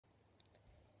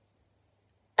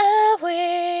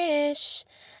wish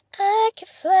I could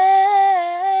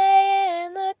fly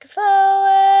and look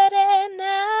forward and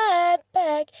not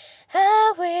back.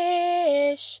 I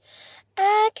wish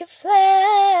I could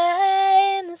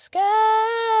fly in the sky.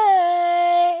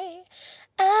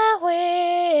 I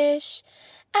wish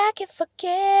I could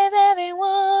forgive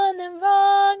everyone that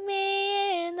wronged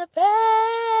me in the past.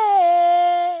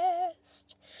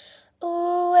 Ooh,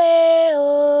 oh,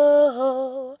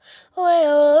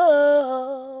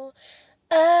 oh.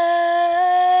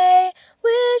 I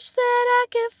wish that I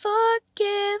could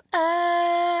forgive.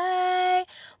 I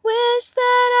wish that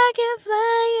I can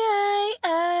fly.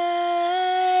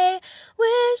 I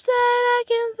wish that I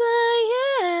can fly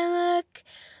and look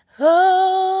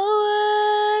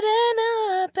forward and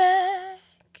not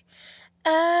back.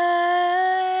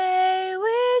 I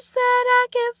wish that I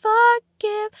can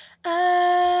forgive.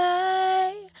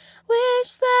 I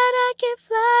wish that I can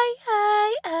fly.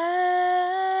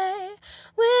 I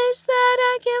wish that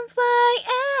I can fly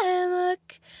and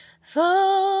look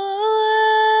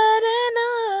forward and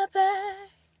not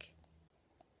back.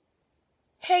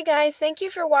 Hey guys, thank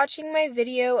you for watching my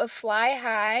video of Fly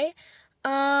High.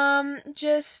 I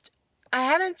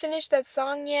haven't finished that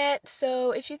song yet,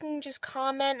 so if you can just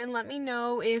comment and let me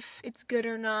know if it's good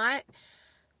or not.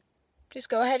 Just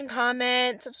go ahead and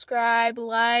comment, subscribe,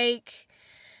 like,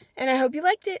 and I hope you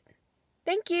liked it.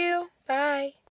 Thank you. Bye.